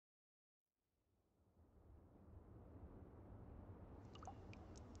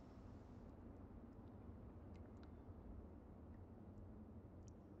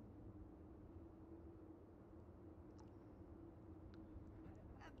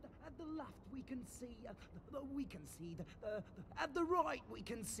the left we can see, at the right we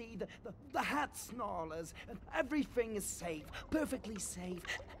can see the hat snarlers. Everything is safe, perfectly safe.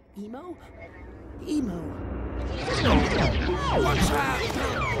 Emo? Emo. Watch out!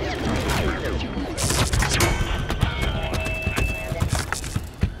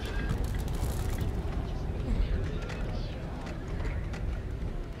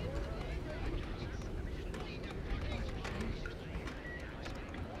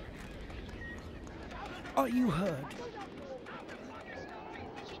 Are you hurt?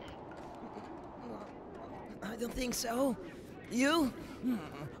 I don't think so. You?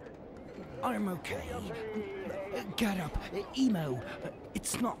 I'm okay. Get up. Emo,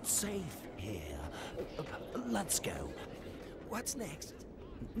 it's not safe here. Let's go. What's next?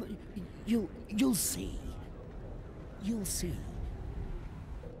 You'll see. You'll see.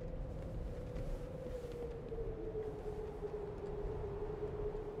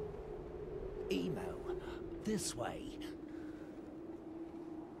 Emo, this way.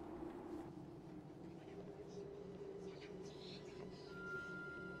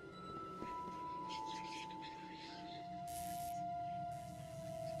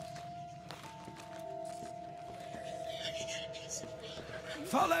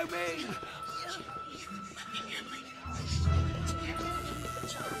 Follow me!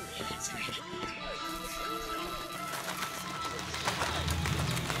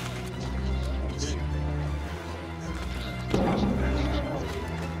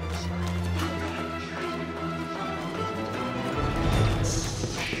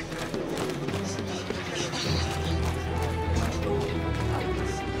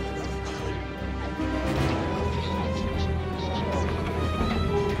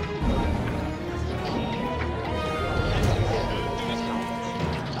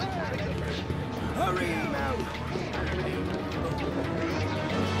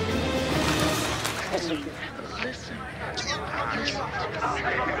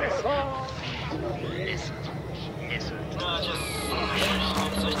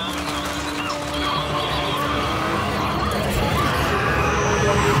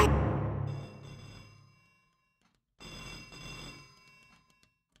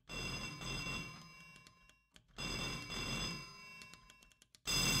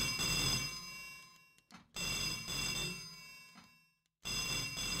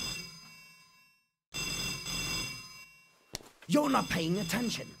 You're not paying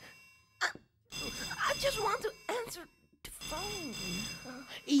attention. I just want to answer the phone.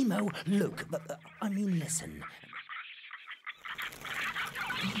 Emo, look, listen.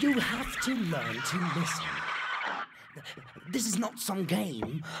 You have to learn to listen. This is not some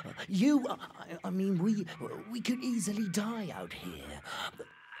game. We could easily die out here.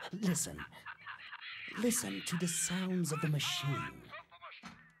 Listen. Listen to the sounds of the machine.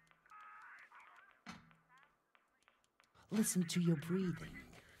 Listen to your breathing.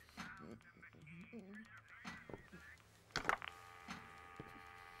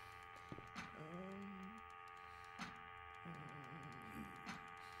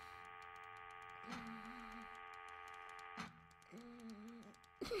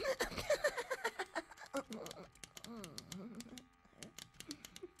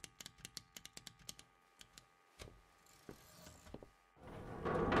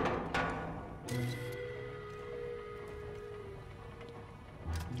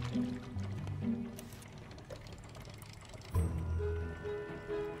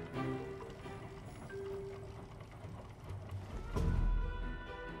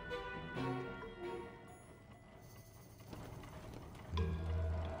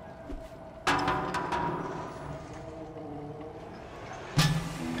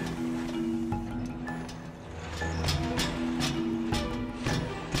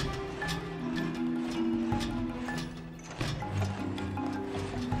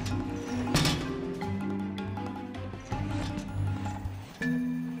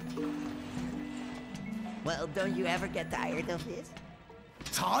 Well, don't you ever get tired of this?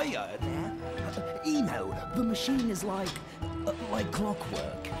 Tired? Emo, the machine is like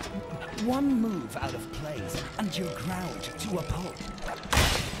clockwork. One move out of place and you're ground to a pulp.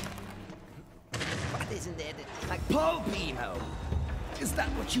 What isn't it? It's like pulp, Emo. Is that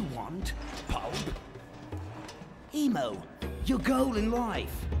what you want? Pulp? Emo, your goal in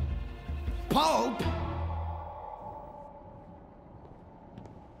life. Pulp?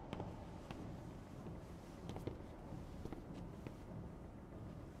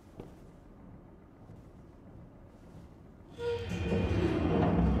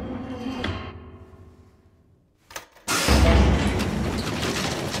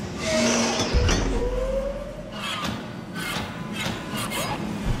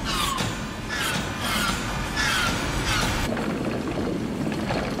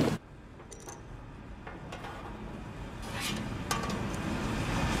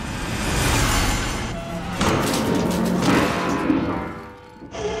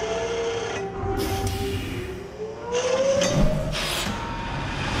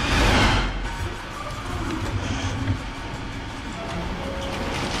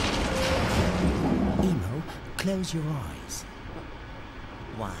 close your eyes.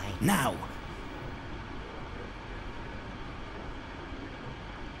 Why? Now!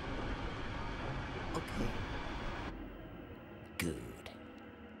 Okay. Good.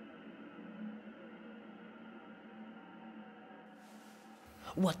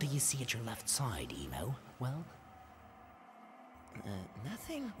 What do you see at your left side, Emo? Well,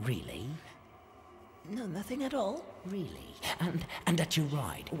 Nothing. really? No, nothing at all. Really? And at your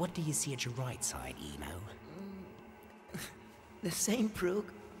right, what do you see at your right side, Emo? The same,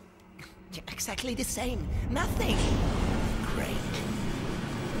 Brooke. Yeah, exactly the same. Nothing. Great.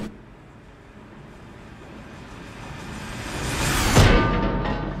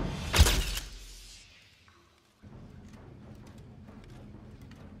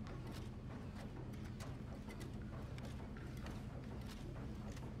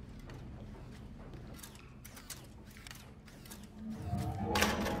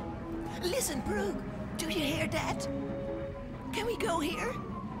 Listen, Brooke. Do you hear that? Can we go here?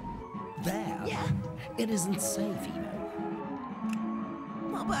 There? Yeah. It isn't safe, Emo.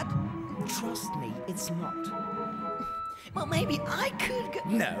 Well, but... Trust me, it's not. Well, maybe I could go...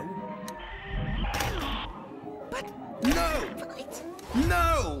 No. But... No! But...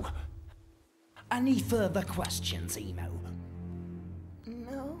 No! Any further questions, Emo?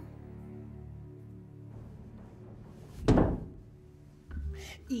 No.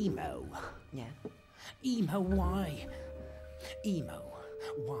 Emo. Yeah. Emo, why? Emo,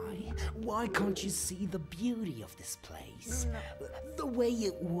 why? Why can't you see the beauty of this place? The way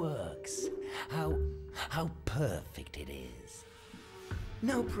it works. How perfect it is.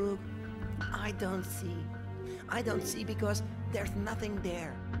 No, Brooke. I don't see. I don't see because there's nothing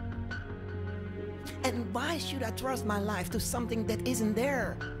there. And why should I trust my life to something that isn't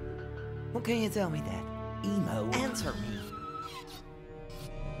there? Well, can you tell me that? Emo. Answer me.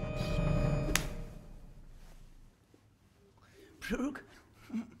 Brooke,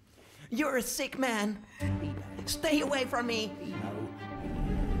 you're a sick man. Stay away from me.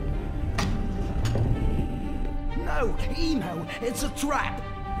 No, Emo, it's a trap.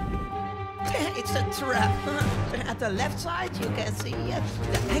 It's a trap. At the left side, you can see the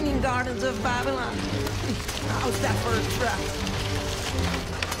Hanging Gardens of Babylon. How's that for a trap?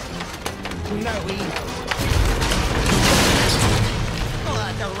 No, Emo. Well,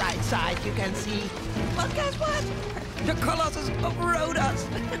 at the right side, you can see. Well, guess what? The Colossus of Rhodos.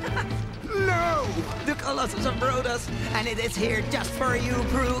 No! The Colossus of Rhodos, and it is here just for you,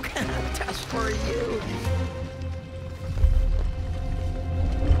 Brooke. Just for you.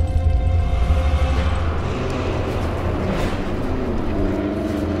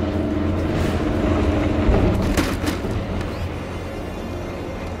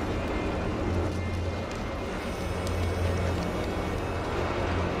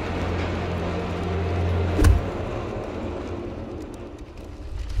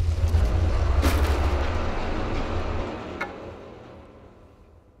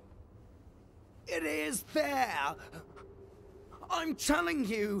 It is there! I'm telling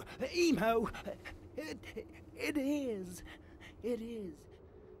you, Emo, it is. It is.